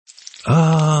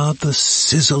Ah, the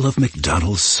sizzle of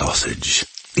McDonald's sausage.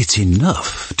 It's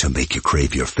enough to make you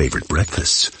crave your favorite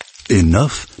breakfasts.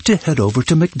 Enough to head over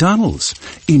to McDonald's.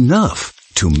 Enough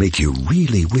to make you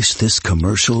really wish this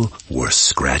commercial were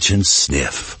scratch and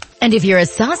sniff. And if you're a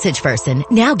sausage person,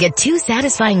 now get 2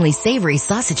 satisfyingly savory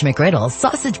sausage McGriddles,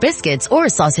 sausage biscuits, or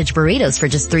sausage burritos for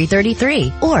just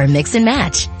 $3.33. Or mix and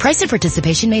match. Price and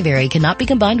participation may vary. Cannot be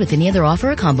combined with any other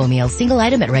offer or combo meal. Single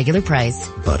item at regular price.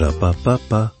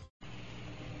 Ba-da-ba-ba-ba.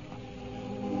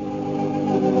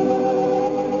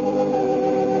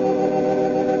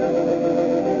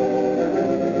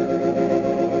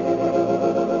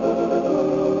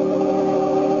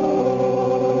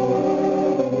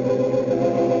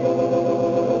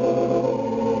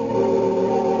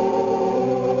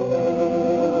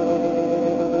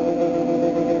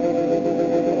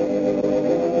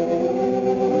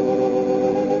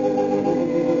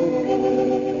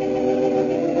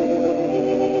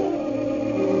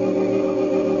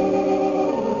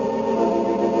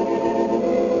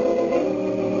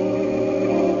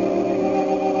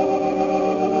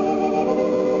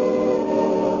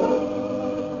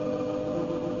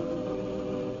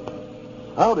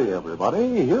 Howdy,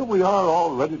 everybody. Here we are,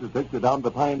 all ready to take you down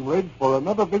to Pine Ridge for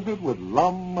another visit with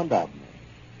Lum and Abner.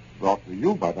 Brought to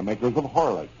you by the makers of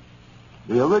Horlicks,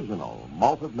 the original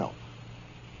malted milk.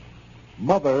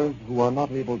 Mothers who are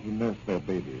not able to nurse their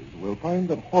babies will find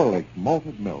that Horlicks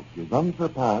malted milk is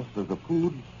unsurpassed as a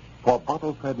food for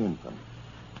bottle-fed infants.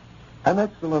 An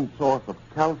excellent source of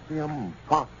calcium,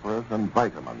 phosphorus, and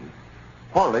vitamins,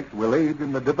 Horlicks will aid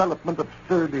in the development of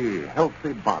sturdy,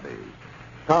 healthy bodies,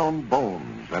 sound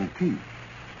bones, and teeth.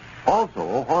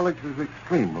 Also, Horlicks is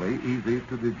extremely easy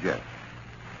to digest.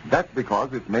 That's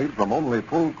because it's made from only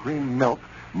full cream milk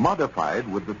modified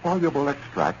with the soluble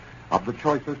extract of the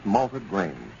choicest malted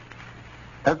grains.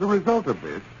 As a result of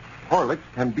this, Horlicks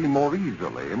can be more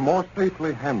easily, more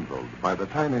safely handled by the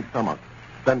tiny stomach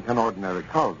than can ordinary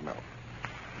cow's milk.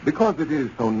 Because it is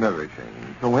so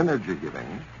nourishing, so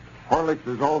energy-giving, Horlicks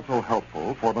is also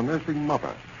helpful for the nursing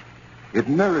mother. It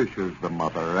nourishes the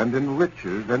mother and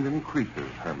enriches and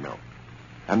increases her milk.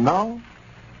 And now,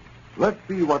 let's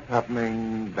see what's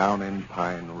happening down in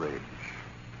Pine Ridge.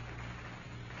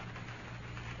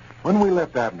 When we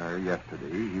left Abner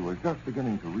yesterday, he was just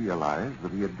beginning to realize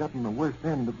that he had gotten the worst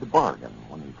end of the bargain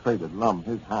when he traded Lum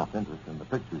his half interest in the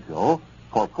picture show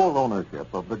for full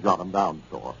ownership of the Jot 'em Down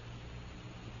store.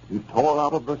 He tore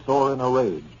out of the store in a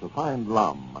rage to find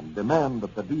Lum and demand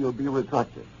that the deal be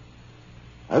retracted.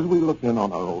 As we look in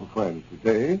on our old friends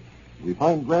today, we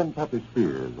find Grandpappy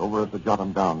Spears over at the Jot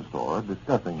 'em Down store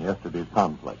discussing yesterday's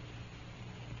conflict.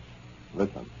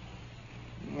 Listen.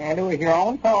 Yeah, it was your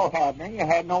own fault, Abner. You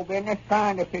had no business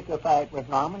trying to pick a fight with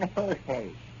Lum in the first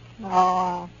place. No,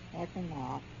 I reckon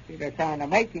not. If you'd have trying to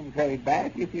make him trade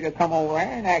back, if you'd have come over there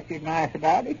and acted nice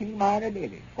about it, he might have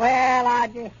did it. Well, I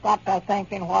just got to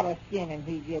thinking what a skinning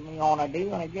he give me on a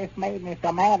deal, and it just made me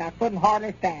so mad I couldn't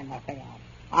hardly stand myself.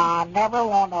 I never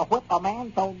want to whip a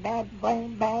man so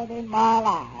blame bad in my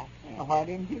life. Well, why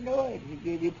didn't you do it? He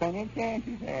gave you plenty of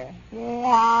chances there. Yeah,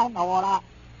 I know it.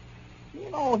 You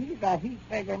know, he's a heap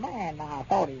bigger man than I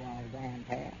thought he was,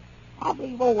 Grandpa. I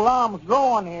believe old Lum's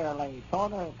growing here late,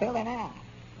 sort of filling out.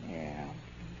 Yeah.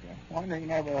 Just wonder he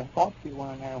never fought you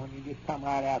one there when you just come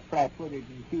right out flat-footed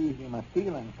and accused him of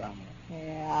stealing from you.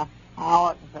 Yeah, I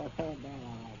oughtn't to have said that.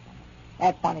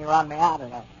 That's when he run me out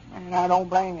of there. And I don't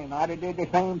blame him. I'd have did the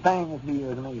same thing if he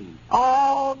was me.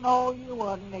 Oh, no, you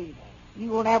wouldn't either. You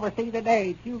will never see the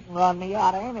day you can run me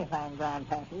out of anything,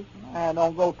 Grandpappy.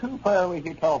 Don't go too far with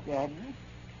your talk, Abner.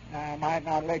 I might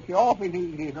not let you off as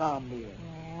easy as Lum did.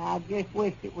 I just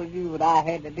wished it was you that I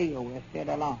had to deal with instead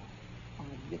of Lum.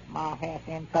 I'd get my half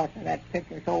interest of that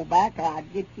picture so back,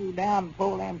 I'd get you down and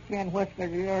pull them chin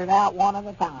whiskers of yours out one at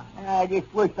a time. I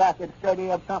just wish I could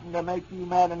study up something to make you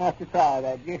mad enough to try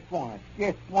that just once.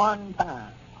 Just one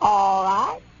time. All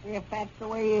right. If that's the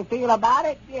way you feel about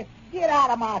it, just get out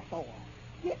of my store.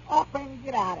 Get up and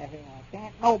get out of here.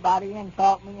 Can't nobody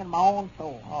insult me in my own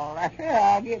store. All right, sure,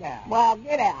 I'll get out. Well,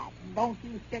 get out. And don't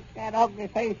you stick that ugly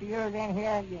face of yours in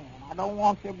here again. I don't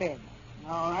want your business.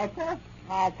 All right, sir.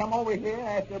 I'll come over here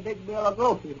after a big bill of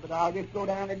groceries, but I'll just go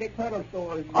down to Dick Huddle's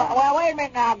store. Well, wait a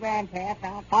minute now, Grandpa.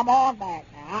 Now, come on back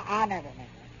now. I never meant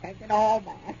it. Take it all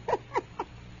back.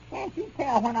 Can't you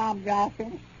tell when I'm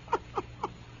joshing?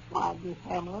 Well, I'm just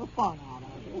having a little fun out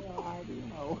of it. Well, I do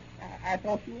know. I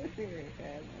thought you were serious,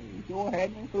 Abner. You sure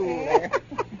had me fooled there.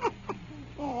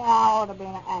 Well, I ought to have been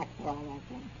an actor, I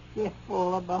reckon. Just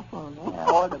full of buffoonery. Yeah, I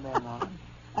ought to have been on.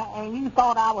 And you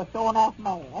thought I was so enough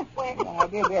mad. Yeah, I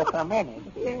did there for a minute.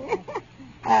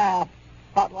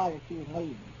 Thought why she was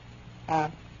leaving.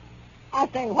 I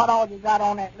say, what all you got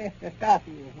on that list of stuff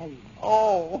you was needing?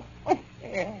 Oh,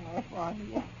 yeah, that's right.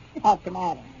 What's the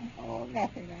matter? Oh,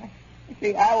 nothing.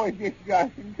 See, I was just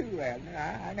gushing too,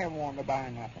 Abner. I never wanted to buy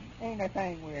nothing. Ain't a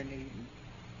thing we're needing.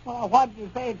 Well, what did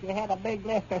you say if you had a big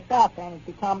list of stuff and if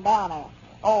you come down after?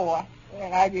 Oh,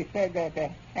 well, I just said that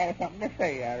I had something to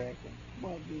say, I reckon.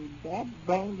 Well, you dead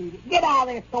brain you. Get out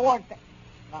of this store.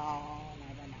 No,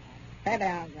 never mind. Sit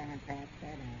down, Grandpap, sit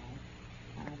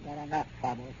down. I've got enough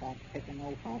trouble if I'm picking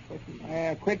no fuss with you.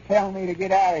 Well, quit telling me to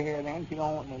get out of here, then. You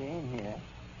don't want me in here.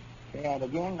 Say that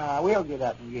again. I will get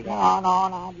up and get out.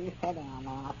 No, just sit down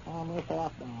now. Calm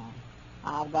yourself down.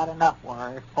 I've got enough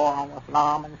worries pouring with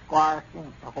Lum and Squire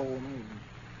Skint the whole meeting.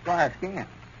 Squire Skint?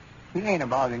 He ain't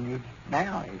bothering you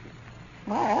now, is he?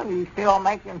 Well, he's still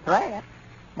making threats.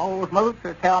 Mose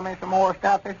Moocher tell me some more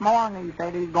stuff this morning he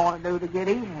said he's going to do to get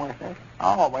even with us.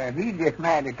 Oh, well, he's just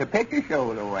mad at the picture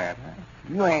show, though, Abner.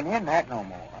 You ain't in that no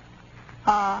more.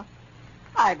 Huh?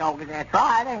 I don't get that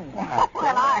tried, ain't you?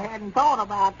 Well, I hadn't thought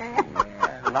about that.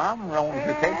 Yeah, Lum runs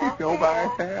the picture show by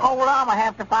herself. Oh, well, I'm going to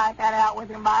have to fight that out with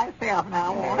him by himself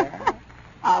now, won't I?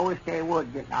 I wish they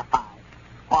would get in a fight.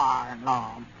 Squire and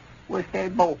Lum. Wish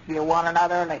they'd both give one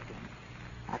another a licking.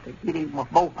 I could get even with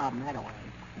both of them that way.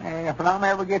 And if Lum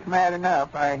ever gets mad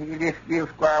enough, he'll just give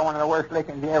Squire one of the worst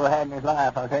lickings he ever had in his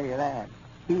life, I'll tell you that.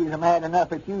 He was mad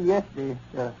enough at you yesterday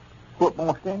to put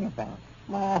most anything.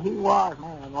 Well, he was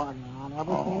mad, wasn't he? I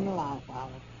never seen the life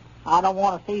of it. I don't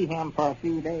want to see him for a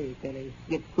few days till he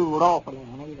gets cooled off a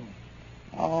little, either.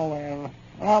 Oh, well,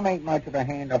 I'll make much of a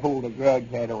hand to hold a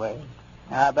grudge that away.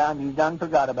 I bound he's done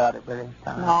forgot about it by this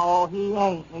time. No, he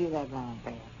ain't neither,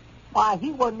 Grandpa. Why,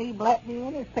 he wouldn't even let me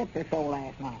in his picture show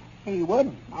last night. He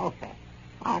wouldn't? No, sir.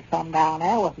 I come down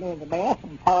there with Elizabeth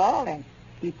and Pearl, and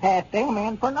he passed them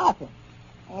in for nothing.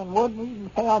 And wouldn't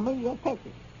even sell me a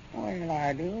ticket. Well,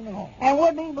 I do know. And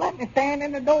wouldn't even let me stand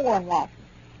in the door and watch it.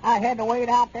 I had to wait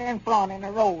out there in front in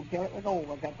the road till it was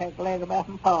over to take Elizabeth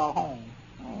and Pearl home.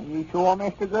 Well, you sure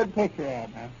missed a good picture,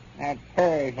 Abner. That's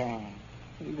Terry's hand.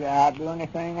 He's out doing the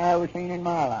thing I ever seen in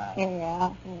my life.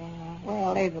 Yeah.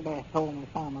 Well, Elizabeth told me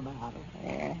something about it.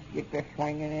 Yeah, get to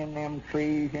swinging in them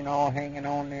trees, hanging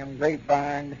on them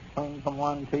grapevines, swing from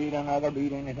one tree to another,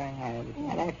 beat anything I ever seen.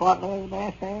 Yeah, that's what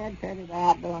Elizabeth said. Said he's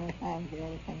out doing his thing she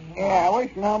ever seen. Yeah, I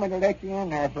wish Lum had let you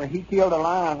in there, for he killed a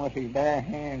lion with his bare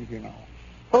hands,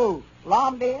 Who?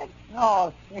 Lum did?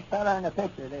 No, this fella in the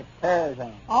picture, this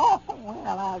Tarzan. Oh,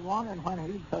 well, I was wondering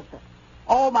when he took it.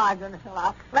 Oh, my goodness,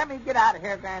 let me get out of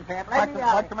here, Grandpa.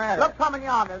 What's the matter? Look, coming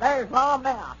yonder. There's Lum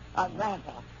now.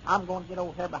 Grandpa, I'm going to get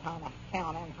over here behind the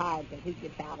counter and hide till he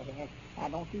gets out of here. Now,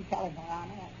 don't you tell him where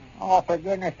I'm at. Oh, for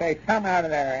goodness sake, come out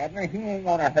of there, Abner. He ain't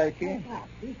going to hurt you.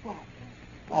 Be quiet.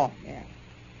 Oh, yeah.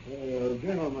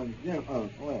 Gentlemen,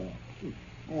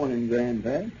 morning,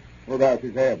 Grandpa. What about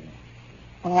this Abner?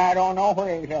 Well, I don't know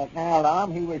where he's at now,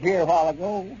 Lum. He was here a while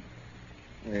ago.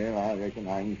 Well, I reckon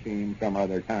I can see him some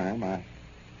other time. I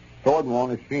sort of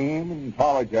want to see him and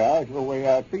apologize for the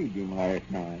way I treated him last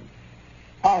night.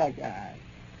 Apologize?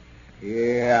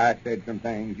 Yeah, I said some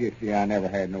things yesterday I never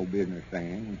had no business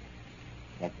saying.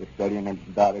 Got to studying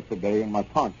about it today, and my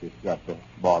conscience got to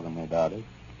bother me about it.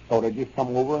 Thought I'd just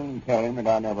come over and tell him that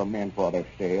I never meant what I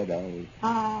said.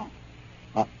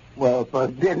 Well, for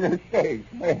goodness sake.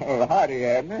 Well, howdy,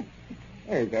 Abner.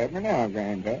 There's Abner now,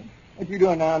 Granddad. What you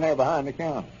doing down there behind the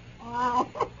counter?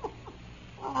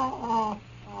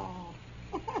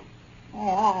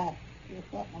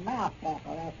 Just got my mouth tapped,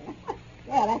 that's it.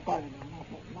 Yeah, that's what it is.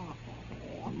 That's mouth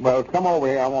tapped. Well, come over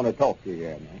here. I want to talk to you,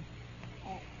 Abner.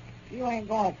 You ain't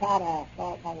going to try to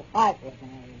start another fight with me,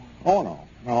 Oh, no.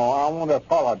 No, I want to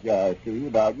apologize to you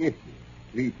about yesterday.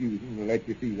 Refusing to let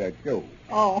you see that show.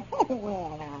 Oh,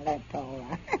 well, now, that's all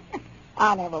right.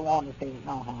 I never wanted to see it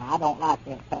no how. I don't like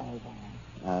that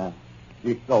Tarzan.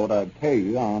 Just thought I'd tell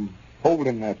you I'm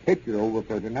holding that picture over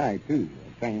for tonight, too,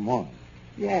 the same one.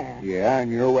 Yeah. Yeah,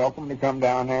 and you're welcome to come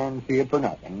down there and see it for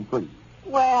nothing, free.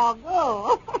 Well,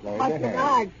 go. Much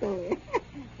obliged to you.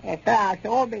 Yes, sir, I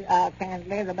sure be. Can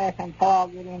Elizabeth and Paul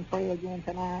get in free again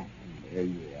tonight? Yeah,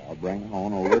 I'll bring them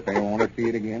on over. If they want to see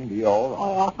it again, be all right.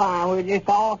 Oh, well, fine. We'll just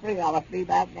all three of us be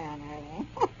back down there, then.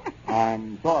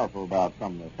 I'm sorrowful about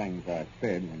some of the things I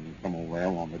said when you come over there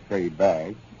and want to trade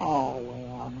bags. Oh,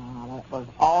 well, now, that was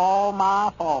all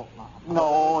my fault, Mom.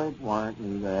 No, it weren't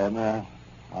either, Abner.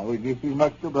 I was just as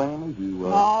much to blame as you were.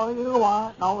 No, you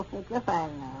weren't. No such a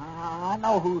thing now. I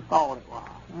know whose fault it was.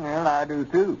 Well, I do,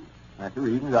 too. That's the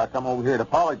reason I come over here to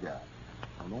apologize.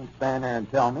 Now, don't stand there and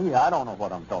tell me I don't know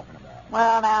what I'm talking about.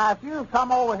 Well, now, if you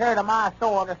come over here to my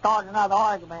store to start another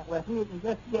argument with you, can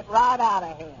just get right out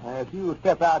of here. If you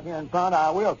step out here in front, I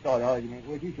will start an argument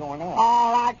with you, sure enough.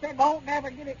 All right, sir. Don't never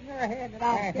get it in your head that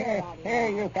I'm scared of you. Here,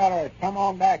 you fellas, come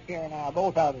on back here now,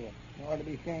 both of you. You ought to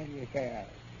be ashamed of yourselves.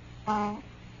 Huh?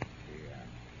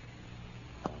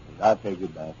 I'll take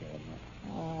it back,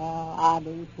 Abner. I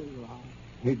do too, Ron.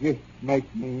 It just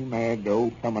makes me mad,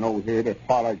 though, coming over here to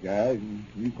apologize, and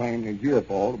you claim it's your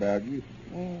fault about you.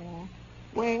 Yeah.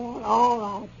 Well,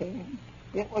 all right, then.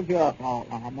 It was your fault,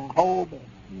 Ron, the whole business.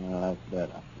 No, that's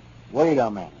better. Wait a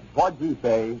minute. What'd you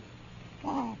say?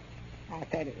 Oh, I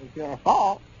said it was your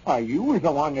fault. Why, you was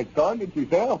the one that started it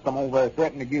yourself. Come over there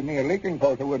threatening to give me a licking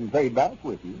because I wouldn't trade back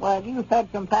with you. Well, you said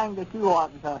some things that you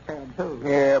oughtn't to have said, too.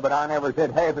 Yeah, but I never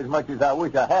said half as much as I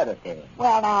wish I had said.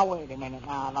 Well, now, wait a minute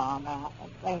now, Ron. Now,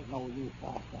 it ain't no use for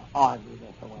us to argue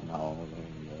this way. No,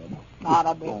 Not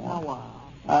a bit in a while.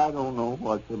 I don't know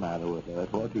what's the matter with us.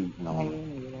 What's eating on us? Me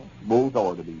neither. Both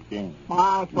ought to be changed.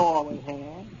 My sure we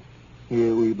had.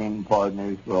 Here we've been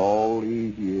partners for all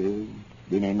these years,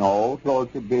 been in all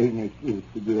sorts of businesses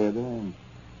together, and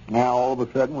now all of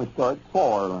a sudden we start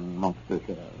quarreling amongst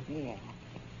ourselves. Yeah.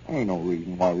 Ain't no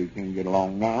reason why we can't get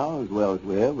along now as well as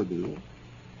we ever did.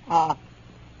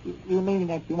 You mean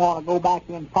that you want to go back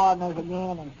in partners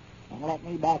again and let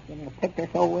me back in the picture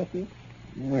show with you?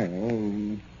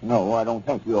 Well, no, I don't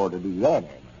think we ought to do that,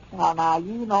 Abner. Well, now,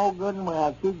 you know good and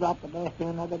well that you got the best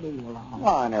end of the deal, Ron.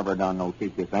 Well, I never done no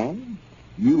such a thing.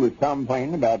 You was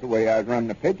complaining about the way I was running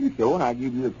the picture show, and I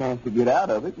give you a chance to get out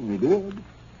of it, and you did.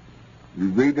 You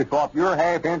agreed to swap your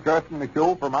half interest in the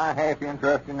show for my half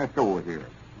interest in the store here.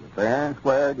 A fair and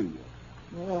square deal.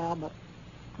 Yeah, but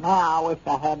now I wish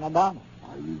I hadn't have done it.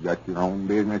 Well, you got your own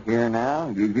business here now,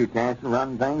 and gives you a chance to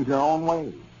run things your own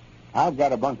way. I've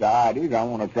got a bunch of ideas I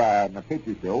want to try out in the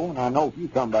picture show, and I know if you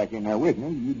come back in there with me,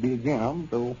 you'd be Jim,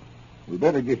 so we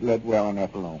better just let well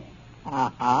enough alone.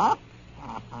 Uh-huh.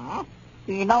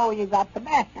 You know you got the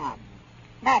best of me.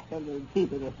 Naturally, you'd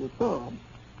keep it if you could.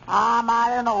 I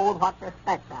might have known what to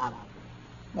expect out of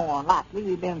it. More than likely,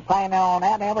 you've been planning on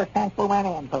that ever since we went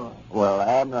into it. Well,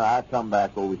 Abner, I come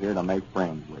back over here to make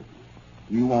friends with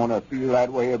you. You want to feel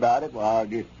that way about it? Well, I'll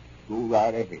just go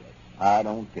right ahead. I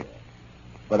don't care.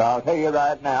 But I'll tell you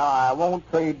right now, I won't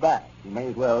trade back. You may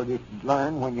as well just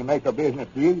learn when you make a business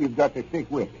deal, you've got to stick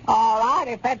with it. All right,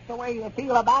 if that's the way you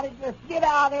feel about it, just get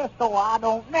out of this store. I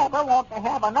don't never want to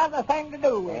have another thing to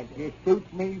do with That it. just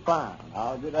suits me fine.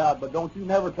 I'll get out, but don't you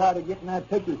never try to get in that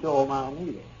picture show of mine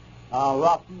either. I'll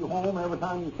rock you home every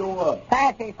time you show up.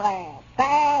 Sassy Flash.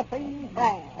 Sassy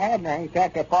Flash. Abner, ain't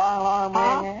that the fire alarm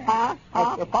ring there? Huh?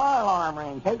 That's the fire alarm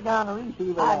ring. Take down the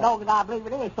receiver. I know that I believe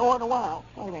it is. So in the world.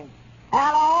 Wait a minute.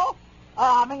 Hello?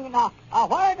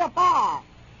 Where's the fire?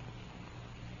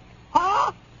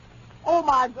 Huh? Oh,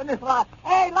 my goodness.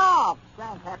 Hey, Love.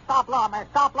 Grandpap, stop Love, man.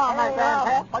 Stop Love, man,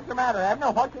 Grandpap. What's the matter,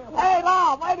 Abner? Hey,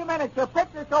 Love, wait a minute. Your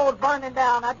picture show's burning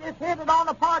down. I just hit it on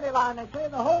the party line. They say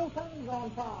the whole thing's on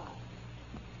fire.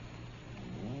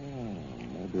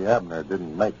 Maybe Abner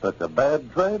didn't make such a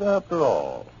bad trade after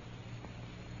all.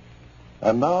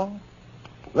 And now,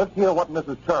 let's hear what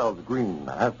Mrs. Charles Green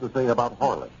has to say about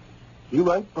Horlicks. She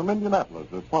writes from Indianapolis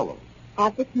as follows.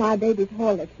 I fixed my baby's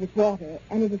Horlicks with water,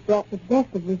 and it has brought the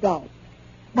best of results.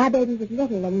 My baby was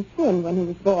little and thin when he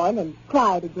was born and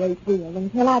cried a great deal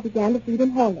until I began to feed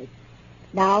him Horlicks.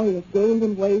 Now he has gained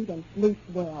in weight and sleeps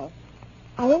well.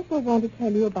 I also want to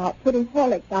tell you about putting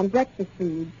Horlicks on breakfast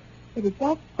foods. It is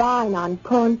just fine on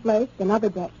cornflakes and other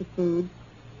breakfast foods.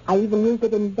 I even use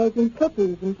it in baking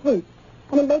cookies and cakes,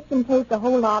 and it makes them taste a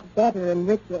whole lot better and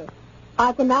richer.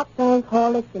 I cannot thank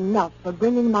Horlicks enough for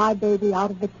bringing my baby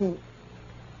out of the kink.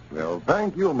 Well,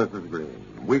 thank you, Mrs. Green.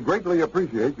 We greatly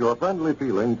appreciate your friendly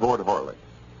feeling toward Horlicks.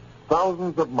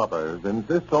 Thousands of mothers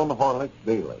insist on Horlicks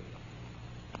daily.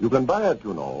 You can buy it,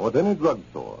 you know, at any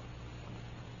drugstore.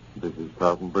 This is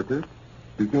Carlton Burgess,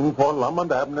 speaking for Lum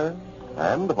and Abner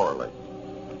and Horlicks,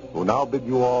 who now bid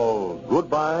you all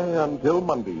goodbye until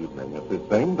Monday evening at the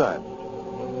same time.